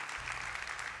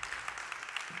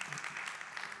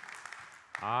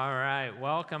All right,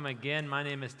 welcome again. My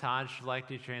name is Todd,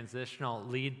 Schlechty, Transitional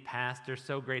Lead Pastor.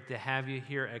 So great to have you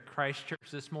here at Christ Church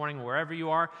this morning. Wherever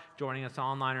you are, joining us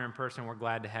online or in person, we're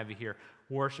glad to have you here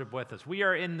worship with us. We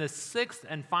are in the sixth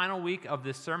and final week of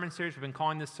this sermon series. We've been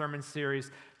calling this sermon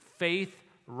series Faith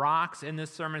Rocks. In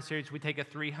this sermon series, we take a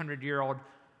 300-year-old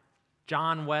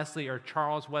John Wesley or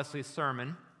Charles Wesley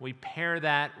sermon. We pair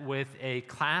that with a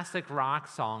classic rock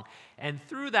song. And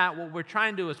through that, what we're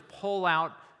trying to do is pull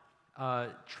out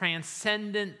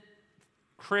transcendent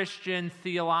Christian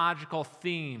theological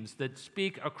themes that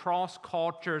speak across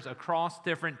cultures, across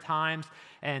different times,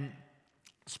 and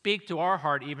speak to our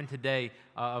heart even today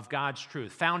of God's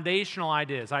truth. Foundational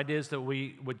ideas that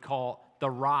we would call the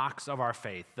rocks of our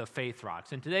faith, the faith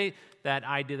rocks. And today, that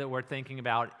idea that we're thinking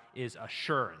about is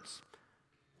assurance.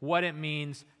 What it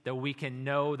means that we can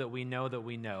know that we know that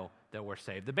we know that we're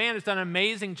saved. The band has done an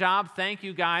amazing job. Thank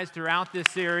you guys throughout this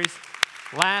series.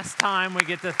 Last time we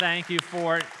get to thank you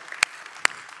for it.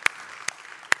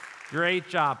 Great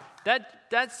job.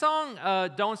 That song,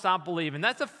 Don't Stop Believing,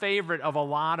 that's a favorite of a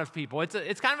lot of people.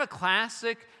 It's kind of a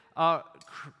classic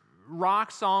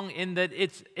rock song in that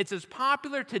it's as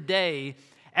popular today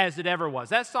as it ever was.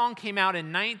 That song came out in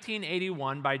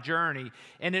 1981 by Journey,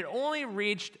 and it only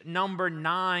reached number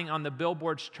 9 on the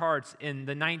Billboard's charts in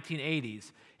the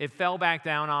 1980s. It fell back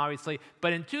down, obviously,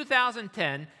 but in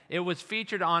 2010, it was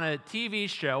featured on a TV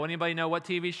show. Anybody know what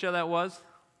TV show that was?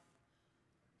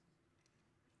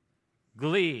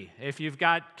 Glee. If you've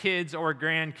got kids or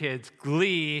grandkids,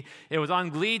 Glee. It was on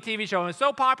Glee TV show. And it was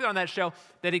so popular on that show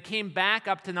that it came back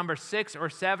up to number 6 or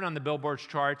 7 on the Billboard's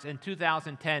charts in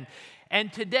 2010.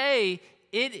 And today,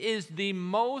 it is the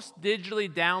most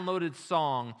digitally downloaded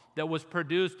song that was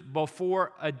produced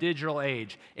before a digital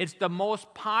age. It's the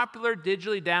most popular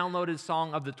digitally downloaded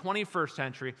song of the 21st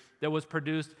century that was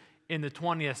produced in the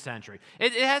 20th century.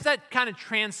 It has that kind of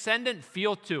transcendent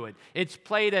feel to it. It's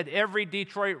played at every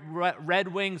Detroit Red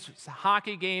Wings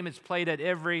hockey game. It's played at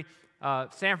every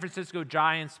San Francisco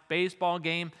Giants baseball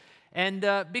game. And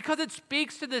because it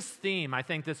speaks to this theme, I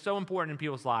think, that's so important in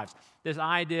people's lives, this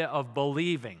idea of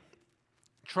believing,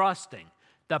 trusting,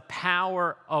 the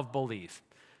power of belief.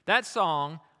 That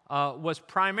song was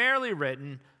primarily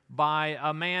written by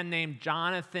a man named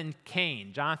Jonathan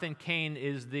Cain. Jonathan Cain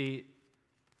is the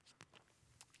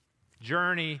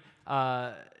Journey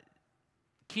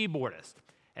keyboardist.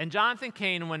 And Jonathan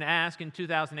Cain, when asked in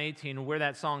 2018 where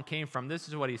that song came from, this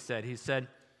is what he said. He said,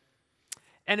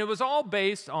 "And it was all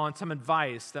based on some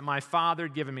advice that my father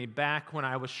had given me back when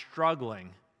I was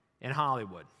struggling in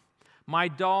Hollywood. My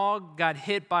dog got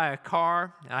hit by a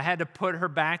car, and I had to put her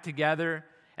back together,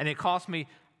 and it cost me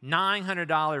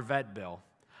 $900 vet bill.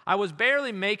 I was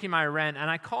barely making my rent, and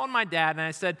I called my dad, and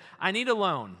I said, I need a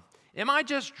loan. Am I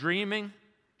just dreaming?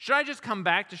 Should I just come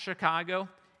back to Chicago?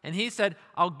 And he said,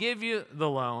 I'll give you the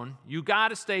loan. You got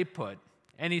to stay put.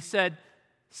 And he said,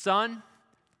 son,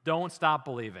 don't stop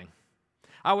believing.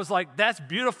 I was like, that's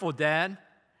beautiful, Dad.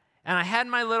 And I had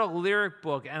my little lyric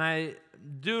book, and I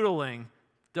doodling,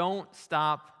 don't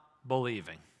stop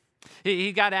believing.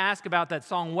 He got asked about that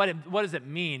song, what does it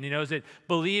mean? Is it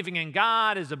believing in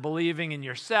God? Is it believing in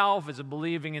yourself? Is it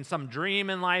believing in some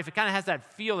dream in life? It kind of has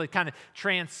that feel that kind of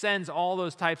transcends all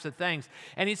those types of things.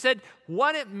 And he said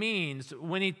what it means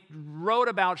when he wrote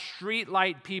about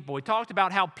streetlight people. He talked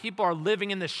about how people are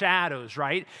living in the shadows,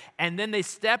 right? And then they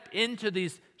step into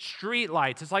these street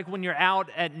lights. It's like when you're out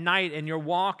at night and you're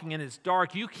walking and it's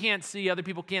dark. You can't see, other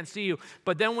people can't see you.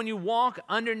 But then when you walk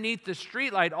underneath the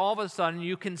street light, all of a sudden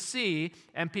you can see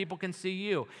and people can see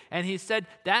you. And he said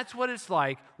that's what it's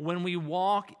like when we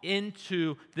walk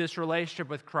into this relationship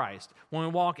with Christ, when we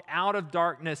walk out of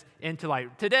darkness into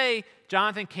light. Today,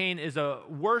 Jonathan Cain is a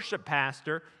worship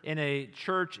pastor in a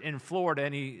church in Florida,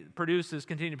 and he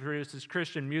continues to produce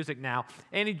Christian music now,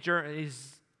 and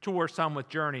he's tours some with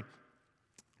Journey.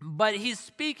 But he's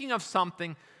speaking of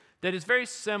something that is very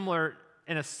similar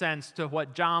in a sense to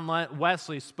what John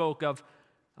Wesley spoke of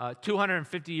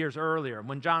 250 years earlier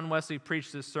when John Wesley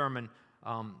preached this sermon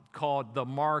called The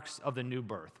Marks of the New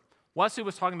Birth. Wesley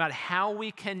was talking about how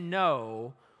we can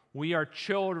know we are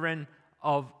children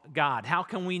of God. How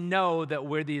can we know that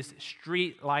we're these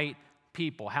street light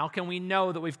people? How can we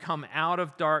know that we've come out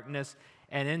of darkness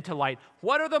and into light?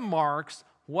 What are the marks?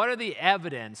 What are the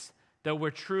evidence that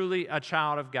we're truly a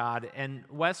child of God? And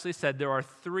Wesley said there are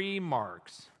 3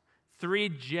 marks, 3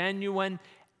 genuine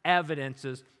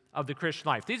evidences of the Christian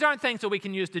life. These aren't things that we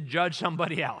can use to judge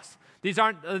somebody else. These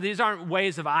aren't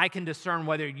ways of I can discern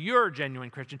whether you're a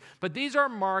genuine Christian, but these are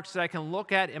marks that I can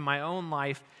look at in my own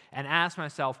life and ask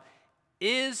myself,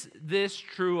 is this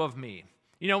true of me?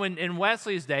 You know, in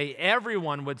Wesley's day,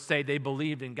 everyone would say they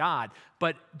believed in God,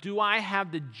 but do I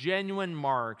have the genuine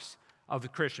marks of the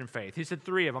Christian faith? He said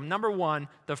 3 of them. Number 1,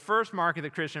 the first mark of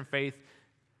the Christian faith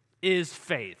is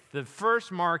faith. The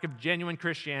first mark of genuine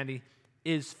Christianity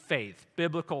is faith,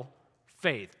 biblical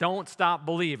faith. Don't stop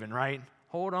believing, right?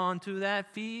 Hold on to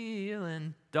that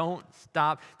feeling. Don't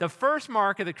stop. The first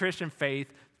mark of the Christian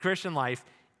faith, Christian life,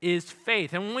 is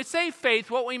faith. And when we say faith,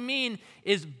 what we mean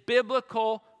is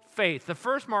biblical faith. The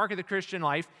first mark of the Christian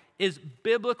life is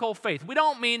biblical faith. We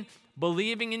don't mean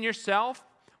believing in yourself.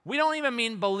 We don't even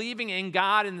mean believing in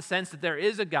God in the sense that there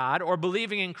is a God, or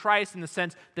believing in Christ in the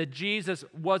sense that Jesus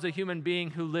was a human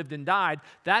being who lived and died.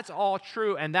 That's all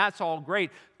true and that's all great.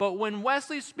 But when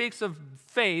Wesley speaks of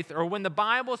faith, or when the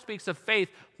Bible speaks of faith,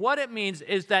 what it means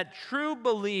is that true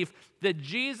belief that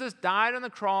Jesus died on the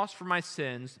cross for my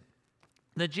sins,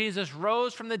 that Jesus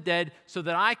rose from the dead so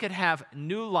that I could have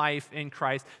new life in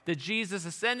Christ, that Jesus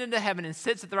ascended into heaven and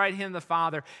sits at the right hand of the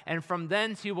Father, and from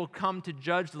thence he will come to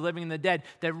judge the living and the dead,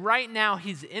 that right now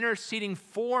he's interceding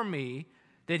for me,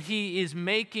 that he is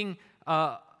making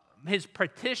his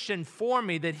petition for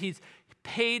me, that he's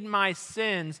paid my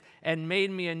sins and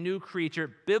made me a new creature.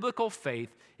 Biblical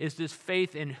faith is this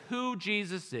faith in who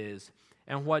Jesus is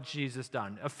and what Jesus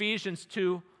done. Ephesians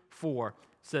 2:4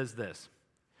 says this: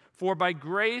 "For by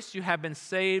grace you have been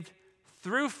saved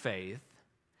through faith,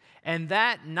 and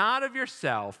that not of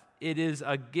yourself, it is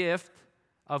a gift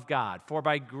of God." For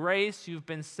by grace you've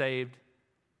been saved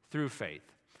through faith.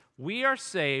 We are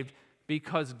saved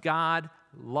because God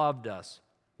loved us.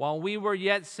 While we were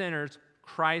yet sinners,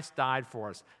 Christ died for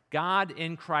us. God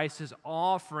in Christ is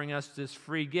offering us this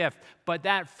free gift. But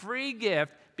that free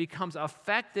gift becomes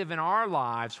effective in our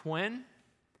lives when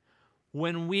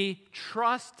we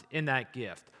trust in that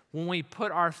gift. When we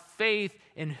put our faith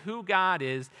in who God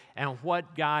is and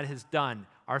what God has done,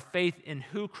 our faith in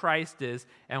who Christ is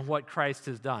and what Christ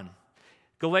has done.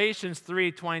 Galatians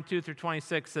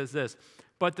 3:22-26 says this: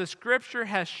 "But the Scripture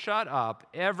has shut up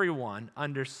everyone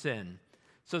under sin,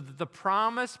 so that the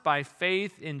promise by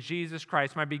faith in Jesus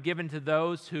Christ might be given to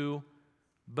those who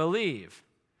believe.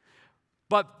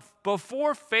 But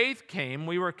before faith came,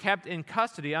 we were kept in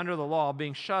custody under the law,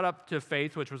 being shut up to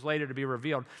faith, which was later to be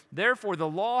revealed. Therefore, the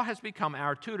law has become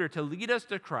our tutor to lead us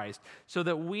to Christ, so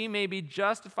that we may be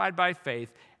justified by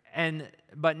faith.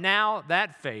 But now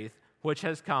that faith which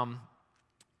has come,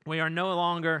 we are no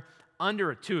longer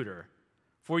under a tutor,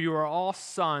 for you are all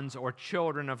sons or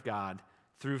children of God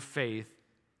through faith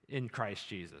in Christ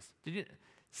Jesus."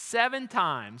 7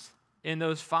 times in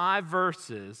those 5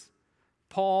 verses,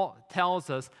 Paul tells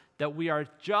us that we are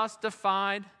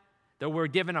justified, that we're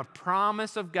given a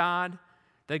promise of God,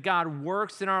 that God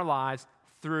works in our lives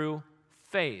through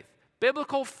faith.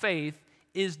 Biblical faith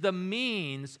is the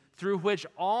means through which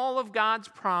all of God's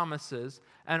promises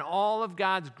and all of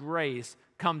God's grace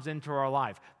comes into our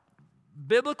life.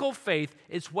 Biblical faith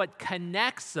is what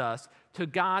connects us to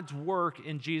God's work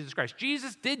in Jesus Christ.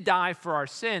 Jesus did die for our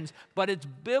sins, but it's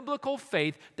biblical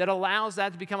faith that allows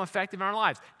that to become effective in our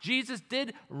lives. Jesus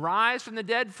did rise from the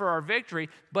dead for our victory,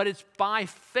 but it's by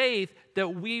faith that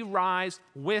we rise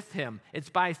with him. It's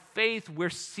by faith we're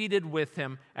seated with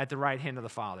him at the right hand of the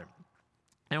Father.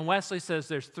 And Wesley says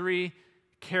there's 3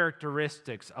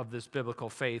 characteristics of this biblical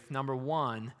faith. Number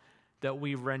 1, that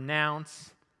we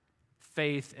renounce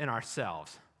faith in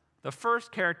ourselves. The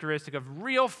first characteristic of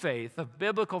real faith, of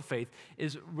biblical faith,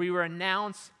 is we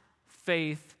renounce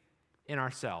faith in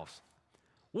ourselves.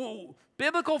 Well,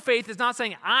 biblical faith is not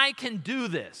saying, I can do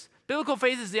this. Biblical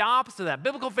faith is the opposite of that.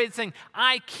 Biblical faith is saying,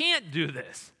 I can't do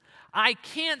this. I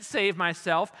can't save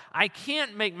myself. I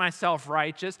can't make myself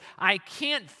righteous. I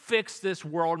can't fix this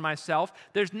world myself.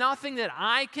 There's nothing that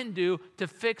I can do to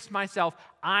fix myself.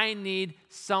 I need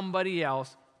somebody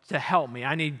else to help me.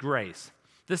 I need grace.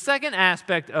 The second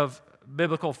aspect of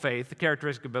biblical faith, the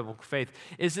characteristic of biblical faith,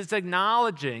 is it's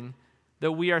acknowledging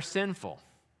that we are sinful.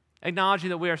 Acknowledging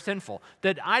that we are sinful.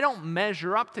 That I don't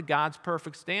measure up to God's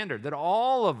perfect standard. That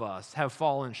all of us have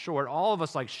fallen short. All of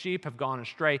us like sheep have gone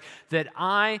astray. That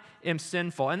I am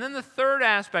sinful. And then the third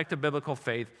aspect of biblical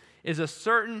faith is a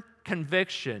certain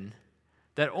conviction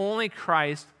that only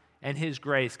Christ and his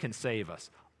grace can save us.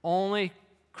 Only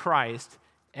Christ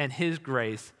and his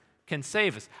grace can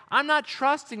save us. I'm not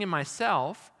trusting in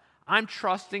myself. I'm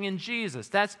trusting in Jesus.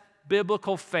 That's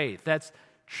biblical faith. That's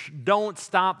don't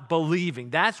stop believing.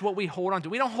 That's what we hold on to.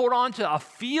 We don't hold on to a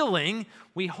feeling.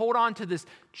 We hold on to this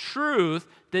truth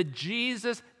that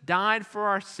Jesus died for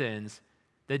our sins,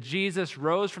 that Jesus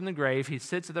rose from the grave. He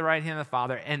sits at the right hand of the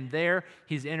Father, and there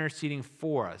he's interceding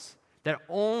for us, that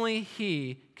only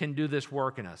he can do this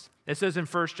work in us. It says in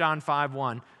 1 John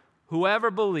 5:1,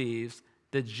 Whoever believes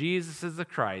that Jesus is the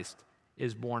Christ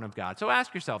is born of God. So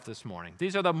ask yourself this morning.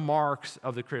 These are the marks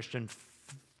of the Christian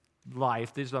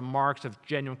life. These are the marks of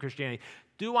genuine Christianity.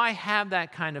 Do I have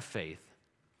that kind of faith?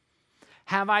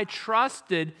 Have I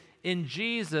trusted in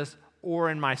Jesus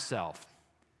or in myself?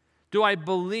 Do I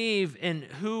believe in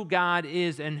who God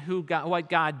is and what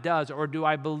God does, or do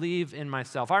I believe in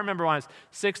myself? I remember when I was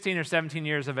 16 or 17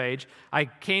 years of age, I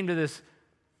came to this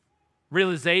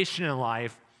realization in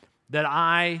life that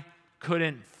I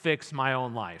couldn't fix my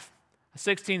own life.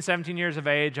 16, 17 years of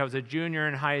age, I was a junior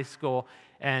in high school,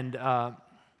 and I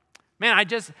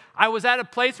was at a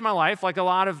place in my life, like a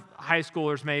lot of high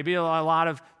schoolers maybe, a lot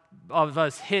of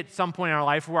us hit some point in our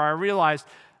life where I realized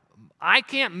I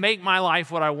can't make my life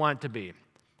what I want it to be.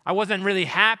 I wasn't really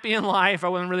happy in life. I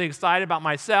wasn't really excited about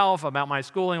myself, about my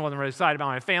schooling. I wasn't really excited about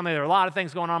my family. There were a lot of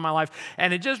things going on in my life.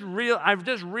 And I just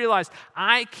realized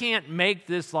I can't make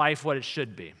this life what it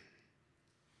should be.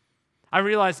 I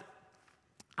realized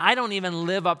I don't even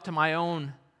live up to my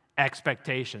own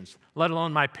expectations, let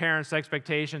alone my parents'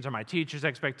 expectations or my teachers'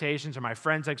 expectations or my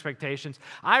friends' expectations.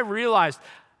 I realized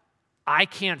I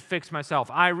can't fix myself.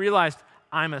 I realized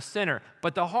I'm a sinner.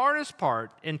 But the hardest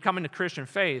part in coming to Christian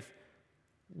faith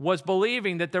was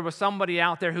believing that there was somebody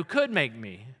out there who could make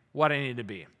me what I needed to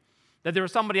be. That there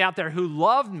was somebody out there who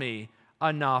loved me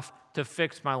enough to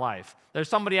fix my life. There's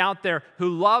somebody out there who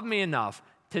loved me enough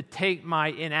to take my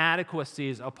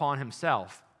inadequacies upon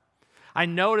himself. I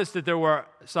noticed that there were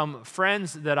some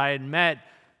friends that I had met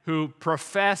who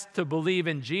professed to believe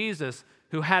in Jesus,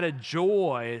 who had a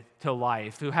joy to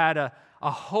life, who had a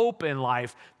hope in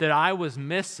life that I was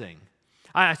missing.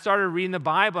 I started reading the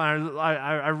Bible, and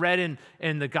I read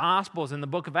in the Gospels, in the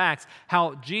book of Acts,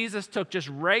 how Jesus took just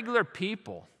regular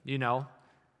people,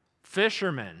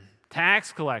 fishermen,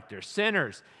 tax collectors,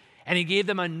 sinners, and he gave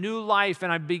them a new life,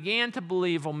 and I began to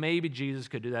believe, well, maybe Jesus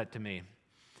could do that to me.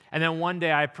 And then one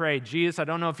day I prayed, Jesus, I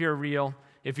don't know if you're real.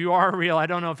 If you are real, I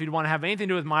don't know if you'd want to have anything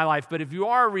to do with my life, but if you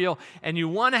are real and you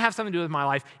want to have something to do with my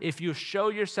life, if you show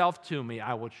yourself to me,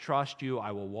 I will trust you,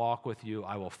 I will walk with you,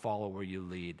 I will follow where you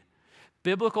lead.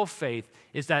 Biblical faith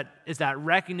is that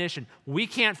recognition. We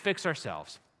can't fix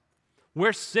ourselves.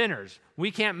 We're sinners. We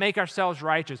can't make ourselves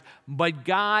righteous, but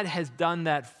God has done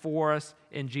that for us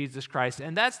in Jesus Christ.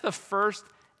 And that's the first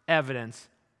evidence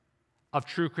of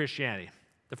true Christianity.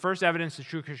 The first evidence of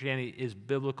true Christianity is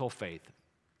biblical faith.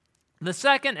 The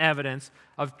second evidence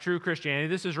of true Christianity,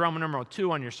 this is Roman numeral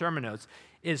 2 on your sermon notes,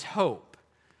 is hope.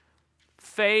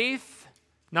 Faith,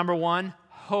 number 1,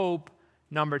 hope,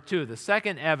 number 2. The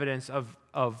second evidence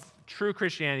of true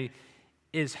Christianity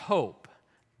is hope,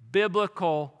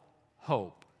 biblical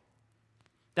hope.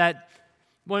 That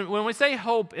when we say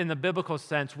hope in the biblical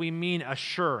sense, we mean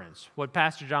assurance, what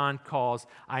Pastor John calls,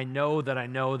 I know that I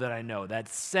know that I know, that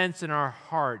sense in our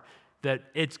heart that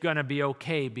it's going to be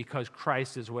okay because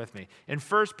Christ is with me. In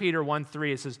 1 Peter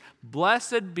 1:3, it says,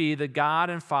 "Blessed be the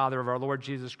God and Father of our Lord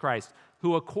Jesus Christ,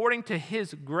 who according to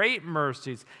his great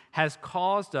mercies has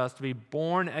caused us to be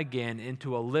born again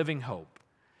into a living hope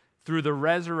through the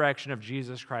resurrection of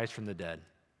Jesus Christ from the dead."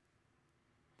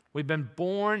 We've been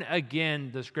born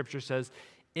again, the scripture says,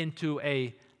 into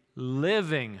a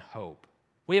living hope.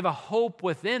 We have a hope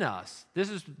within us. This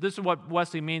is what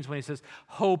Wesley means when he says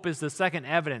hope is the second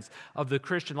evidence of the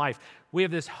Christian life. We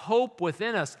have this hope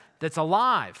within us that's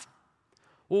alive.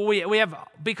 Well, we have,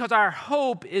 because our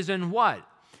hope is in what?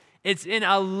 It's in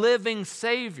a living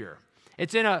Savior.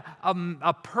 It's in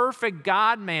a perfect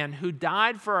God-man who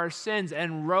died for our sins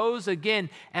and rose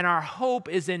again, and our hope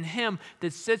is in him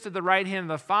that sits at the right hand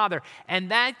of the Father,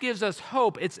 and that gives us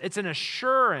hope. It's an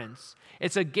assurance.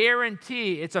 It's a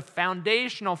guarantee. It's a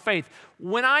foundational faith.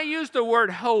 When I use the word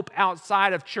hope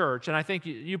outside of church, and I think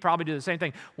you probably do the same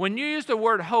thing, when you use the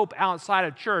word hope outside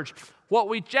of church, what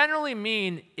we generally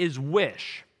mean is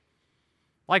wish.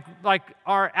 Like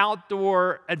our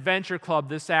outdoor adventure club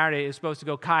this Saturday is supposed to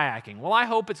go kayaking. Well, I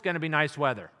hope it's going to be nice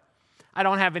weather. I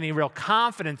don't have any real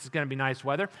confidence it's going to be nice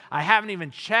weather. I haven't even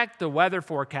checked the weather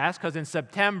forecast because in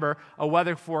September, a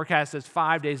weather forecast that's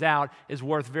 5 days out is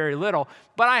worth very little.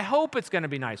 But I hope it's going to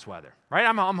be nice weather, right?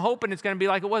 I'm hoping it's going to be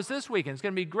like it was this weekend. It's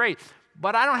going to be great.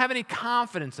 But I don't have any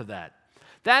confidence of that.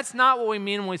 That's not what we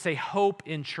mean when we say hope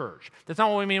in church. That's not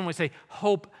what we mean when we say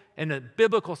hope in a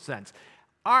biblical sense.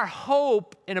 Our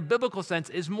hope, in a biblical sense,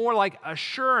 is more like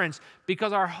assurance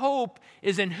because our hope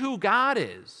is in who God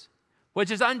is, which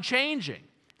is unchanging.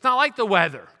 It's not like the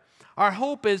weather. Our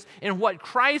hope is in what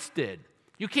Christ did.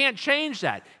 You can't change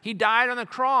that. He died on the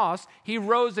cross. He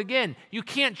rose again. You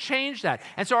can't change that.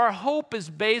 And so our hope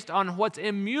is based on what's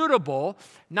immutable,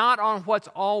 not on what's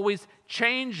always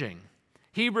changing.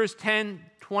 Hebrews 10:12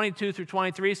 22 through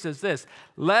 23 says this,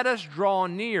 let us draw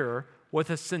near with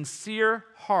a sincere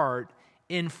heart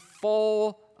in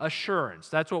full assurance.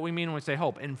 That's what we mean when we say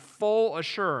hope. In full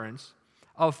assurance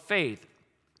of faith,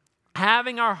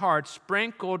 having our hearts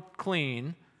sprinkled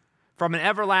clean from an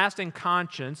everlasting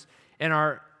conscience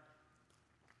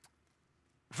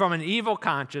from an evil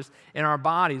conscience in our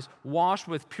bodies washed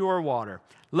with pure water.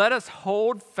 Let us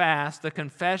hold fast the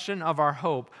confession of our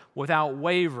hope without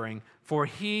wavering, for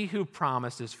he who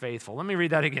promised is faithful. Let me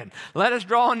read that again. Let us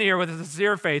draw near with a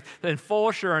sincere faith and full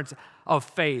assurance of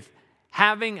faith,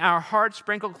 having our hearts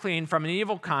sprinkled clean from an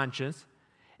evil conscience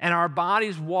and our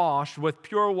bodies washed with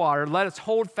pure water. Let us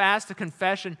hold fast the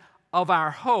confession of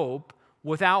our hope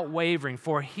without wavering,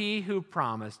 for he who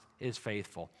promised is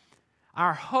faithful.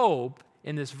 Our hope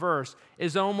in this verse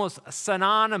is almost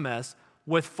synonymous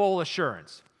with full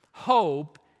assurance.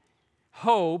 Hope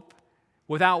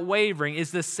without wavering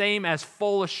is the same as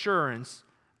full assurance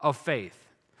of faith.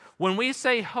 When we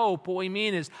say hope, what we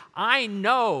mean is I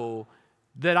know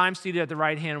that I'm seated at the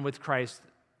right hand with Christ,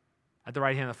 at the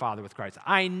right hand of the Father with Christ.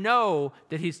 I know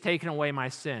that he's taken away my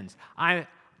sins.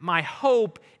 My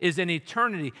hope is in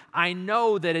eternity. I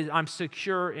know that I'm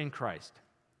secure in Christ.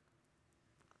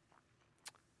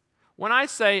 When I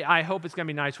say I hope it's going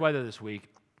to be nice weather this week,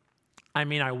 I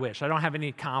mean I wish. I don't have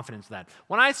any confidence in that.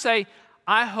 When I say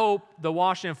I hope the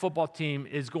Washington football team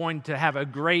is going to have a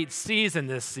great season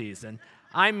this season,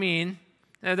 I mean,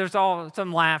 there's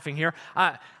some laughing here.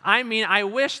 I mean I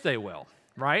wish they will,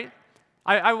 right?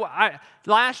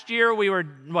 Last year we were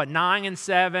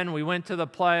 9-7. We went to the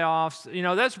playoffs.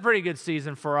 That's a pretty good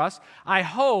season for us. I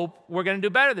hope we're going to do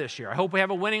better this year. I hope we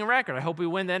have a winning record. I hope we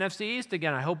win the NFC East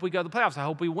again. I hope we go to the playoffs. I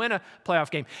hope we win a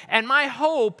playoff game. And my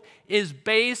hope is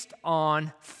based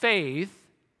on faith,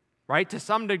 right, to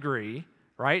some degree,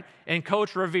 right, in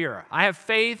Coach Rivera. I have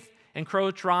faith in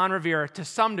Coach Ron Rivera to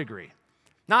some degree.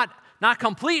 Not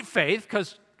complete faith,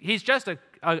 because he's just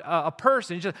a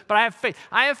person, but I have faith.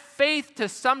 I have faith to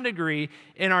some degree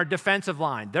in our defensive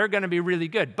line. They're going to be really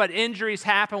good. But injuries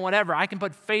happen, whatever. I can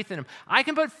put faith in them. I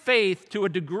can put faith to a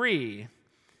degree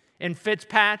in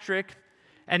Fitzpatrick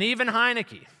and even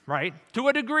Heineke, right? To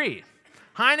a degree.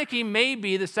 Heineke may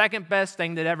be the second best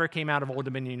thing that ever came out of Old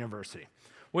Dominion University.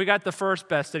 We got the first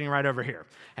best sitting right over here.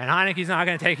 And Heineke's not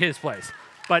going to take his place.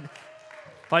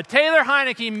 But Taylor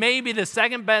Heineke may be the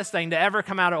second best thing to ever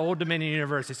come out of Old Dominion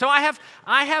University. So I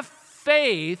have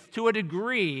faith to a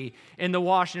degree in the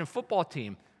Washington football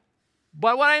team.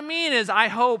 But what I mean is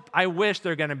I wish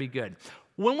they're going to be good.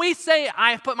 When we say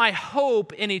I put my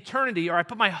hope in eternity, or I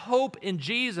put my hope in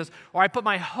Jesus, or I put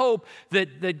my hope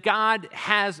that God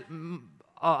has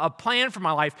a plan for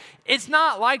my life, it's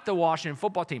not like the Washington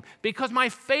football team, because my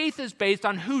faith is based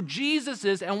on who Jesus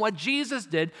is and what Jesus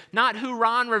did, not who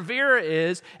Ron Rivera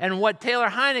is and what Taylor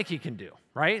Heineke can do,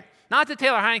 right? Not that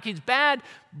Taylor Heineke's bad,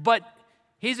 but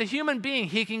he's a human being.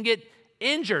 He can get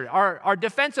injured. Our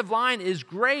defensive line is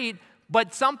great,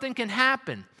 but something can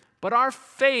happen. But our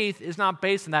faith is not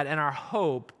based on that, and our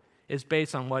hope is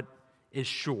based on what is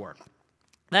sure.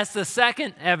 That's the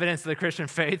second evidence of the Christian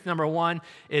faith. Number one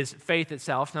is faith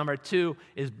itself. Number two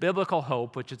is biblical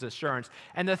hope, which is assurance.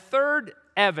 And the third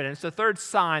evidence, the third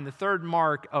sign, the third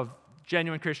mark of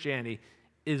genuine Christianity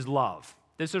is love.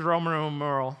 This is Roman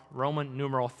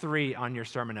numeral 3 on your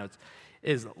sermon notes,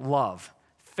 is love.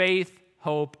 Faith,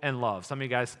 hope, and love. Some of you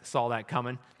guys saw that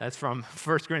coming. That's from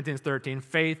 1 Corinthians 13.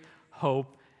 Faith,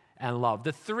 hope, and love.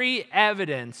 The three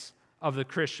evidence of the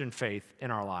Christian faith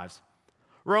in our lives.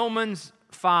 Romans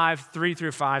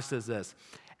 5:3-5 says this,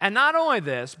 and not only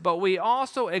this, but we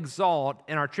also exalt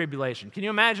in our tribulation. Can you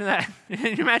imagine that?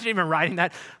 Can you imagine even writing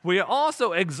that? We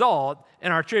also exalt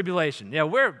in our tribulation. Yeah,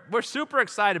 we're super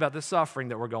excited about the suffering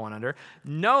that we're going under,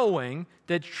 knowing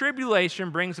that tribulation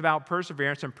brings about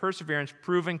perseverance, and perseverance,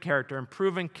 proven character, and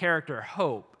proven character,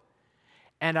 hope.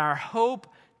 And our hope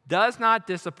does not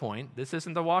disappoint. This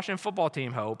isn't the Washington football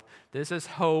team hope. This is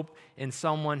hope in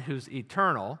someone who's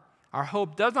eternal. Our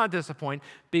hope does not disappoint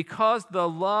because the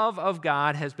love of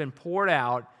God has been poured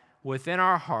out within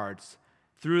our hearts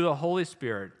through the Holy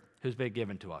Spirit who's been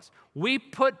given to us. We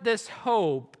put this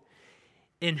hope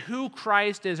in who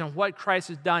Christ is and what Christ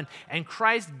has done, and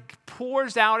Christ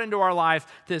pours out into our life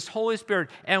this Holy Spirit.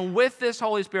 And with this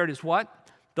Holy Spirit is what?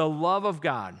 The love of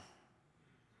God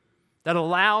that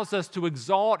allows us to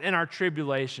exalt in our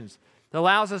tribulations, that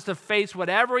allows us to face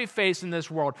whatever we face in this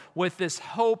world with this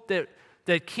hope that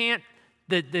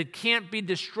can't be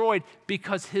destroyed,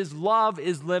 because his love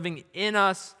is living in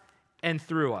us and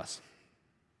through us.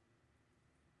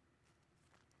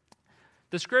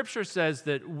 The scripture says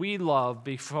that we love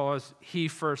because he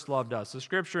first loved us. The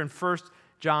scripture in 1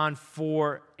 John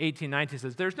 4:18-19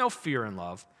 says, there's no fear in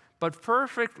love, but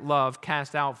perfect love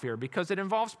casts out fear because it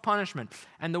involves punishment.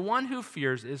 And the one who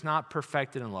fears is not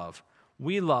perfected in love.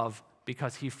 We love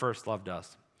because he first loved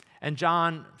us. And 1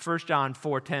 John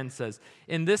 4:10 says,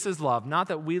 and this is love, not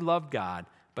that we loved God,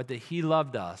 but that he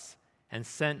loved us and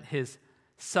sent his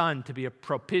Son to be a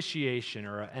propitiation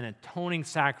or an atoning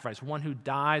sacrifice, one who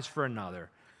dies for another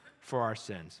for our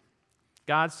sins.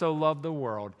 God so loved the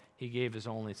world, he gave his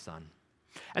only Son.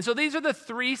 And so these are the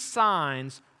three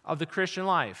signs of the Christian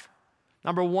life.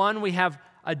 Number one, we have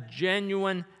a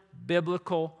genuine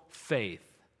biblical faith.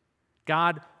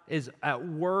 God is at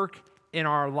work in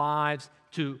our lives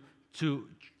to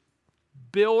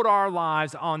build our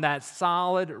lives on that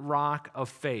solid rock of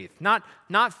faith. Not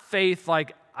faith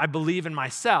like I believe in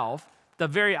myself, the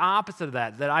very opposite of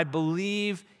that I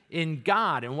believe in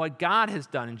God and what God has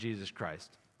done in Jesus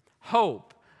Christ.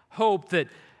 Hope that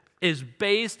is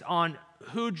based on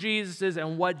who Jesus is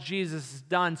and what Jesus has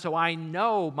done, so I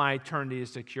know my eternity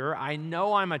is secure. I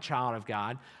know I'm a child of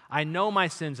God. I know my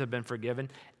sins have been forgiven.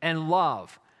 And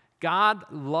love. God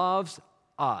loves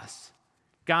us.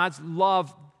 God's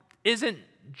love isn't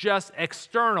just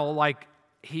external, like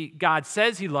God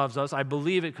says he loves us. I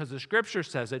believe it because the Scripture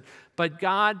says it. But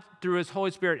God, through his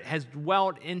Holy Spirit, has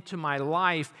dwelt into my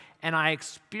life, and I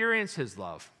experience his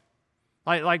love.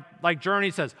 Like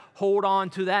Journey says, hold on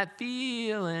to that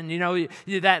feeling,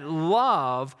 that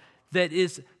love that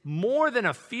is more than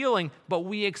a feeling, but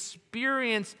we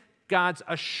experience God's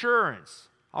assurance.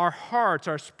 Our hearts,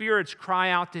 our spirits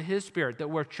cry out to his Spirit that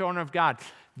we're children of God.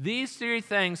 These three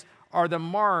things are the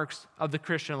marks of the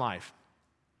Christian life.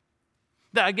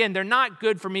 Again, they're not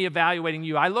good for me evaluating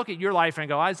you. I look at your life and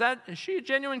go, is she a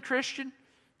genuine Christian?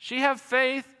 She have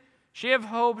faith? She have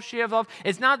hope, she have love.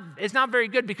 It's not very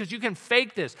good because you can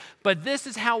fake this, but this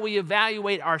is how we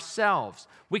evaluate ourselves.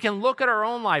 We can look at our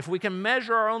own life, we can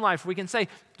measure our own life, we can say,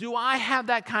 do I have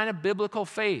that kind of biblical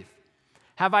faith?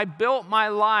 Have I built my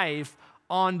life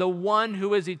on the one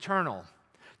who is eternal?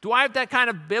 Do I have that kind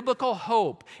of biblical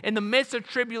hope? In the midst of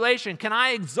tribulation, can I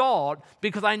exalt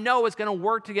because I know it's going to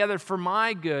work together for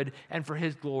my good and for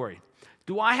his glory?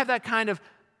 Do I have that kind of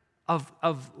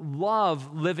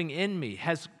love living in me?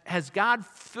 Has God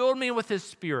filled me with his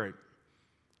Spirit?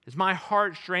 Is my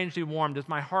heart strangely warmed? Does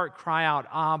my heart cry out,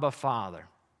 Abba, Father?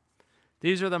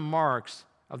 These are the marks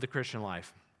of the Christian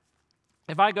life.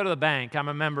 If I go to the bank, I'm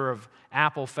a member of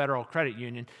Apple Federal Credit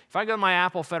Union. If I go to my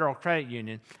Apple Federal Credit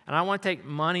Union and I want to take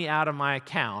money out of my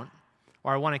account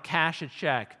or I want to cash a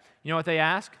check, you know what they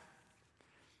ask?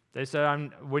 They say,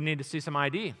 we need to see some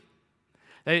ID.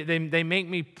 They make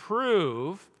me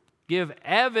give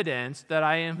evidence that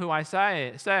I am who I say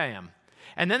I am.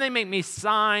 And then they make me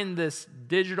sign this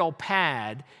digital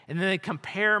pad, and then they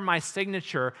compare my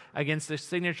signature against the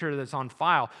signature that's on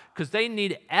file because they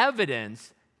need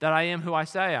evidence that I am who I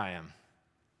say I am,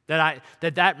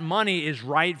 that money is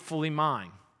rightfully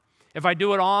mine. If I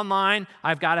do it online,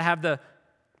 I've got to have the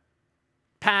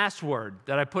password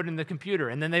that I put in the computer,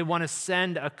 and then they want to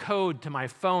send a code to my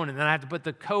phone, and then I have to put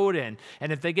the code in.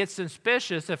 And if they get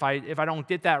suspicious, if I don't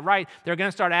get that right, they're going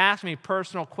to start asking me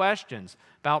personal questions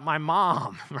about my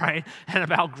mom, right? And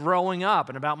about growing up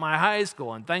and about my high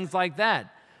school and things like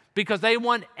that. Because they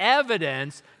want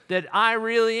evidence that I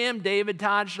really am David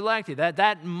Todd Schlechty,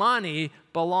 that money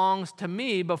belongs to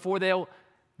me before they'll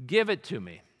give it to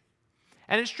me.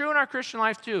 And it's true in our Christian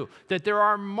life too, that there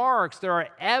are marks, there are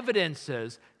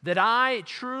evidences that I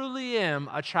truly am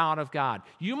a child of God.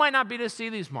 You might not be able to see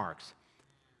these marks,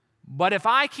 but if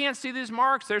I can't see these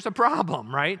marks, there's a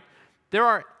problem, right? There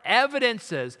are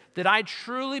evidences that I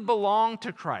truly belong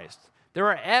to Christ. There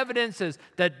are evidences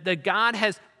that God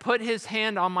has put his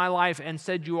hand on my life and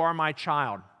said, you are my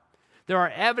child. There are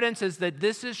evidences that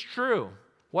this is true.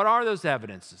 What are those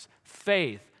evidences?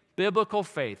 Faith. Biblical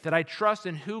faith, that I trust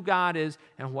in who God is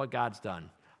and what God's done.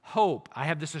 Hope, I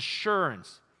have this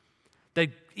assurance that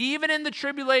even in the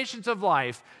tribulations of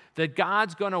life, that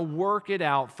God's going to work it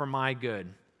out for my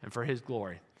good and for his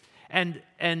glory. And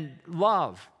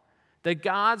love, that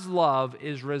God's love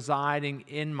is residing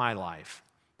in my life.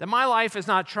 That my life is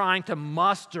not trying to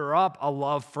muster up a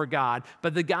love for God,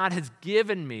 but that God has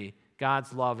given me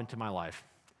God's love into my life.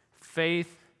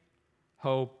 Faith,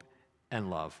 hope, and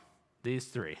love. These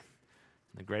three.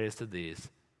 The greatest of these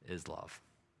is love.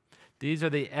 These are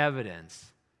the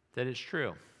evidence that it's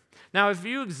true. Now, if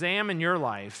you examine your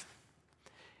life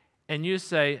and you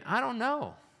say, I don't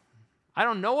know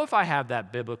if I have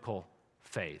that biblical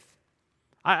faith.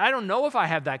 I don't know if I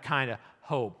have that kind of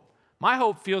hope. My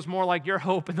hope feels more like your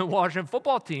hope in the Washington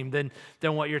football team than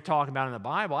what you're talking about in the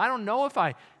Bible. I don't know if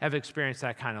I have experienced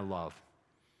that kind of love.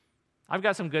 I've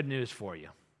got some good news for you.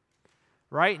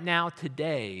 Right now,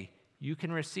 today, you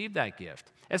can receive that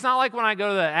gift. It's not like when I go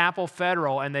to the Apple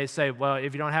Federal and they say, well,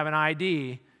 if you don't have an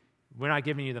ID, we're not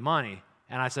giving you the money.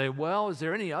 And I say, well, is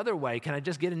there any other way? Can I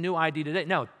just get a new ID today?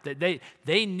 No,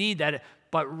 they need that.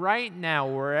 But right now,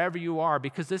 wherever you are,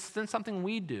 because this isn't something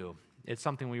we do, it's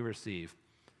something we receive.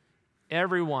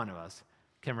 Every one of us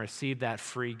can receive that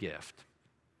free gift,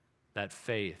 that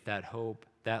faith, that hope,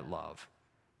 that love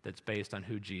that's based on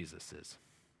who Jesus is.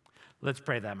 Let's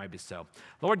pray that might be so.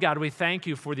 Lord God, we thank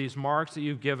you for these marks that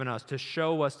you've given us to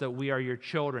show us that we are your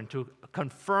children, to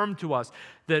confirm to us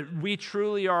that we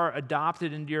truly are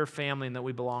adopted into your family and that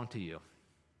we belong to you.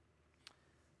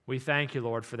 We thank you,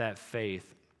 Lord, for that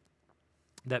faith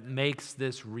that makes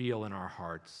this real in our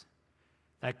hearts.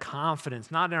 That confidence,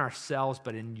 not in ourselves,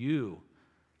 but in you.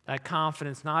 That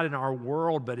confidence, not in our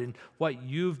world, but in what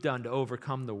you've done to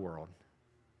overcome the world.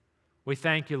 We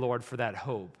thank you, Lord, for that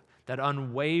hope, that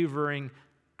unwavering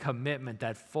commitment,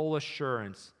 that full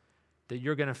assurance that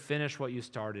you're going to finish what you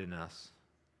started in us.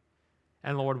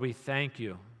 And Lord, we thank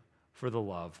you for the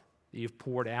love that you've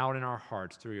poured out in our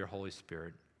hearts through your Holy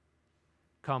Spirit.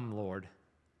 Come, Lord.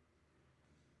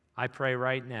 I pray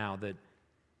right now that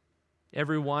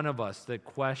every one of us that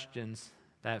questions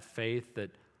that faith, that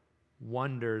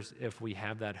wonders if we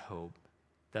have that hope,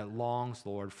 that longs,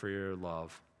 Lord, for your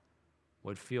love,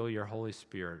 would feel your Holy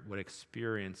Spirit, would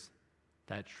experience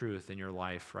that truth in your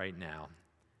life right now.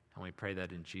 And we pray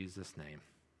that in Jesus' name.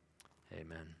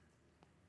 Amen.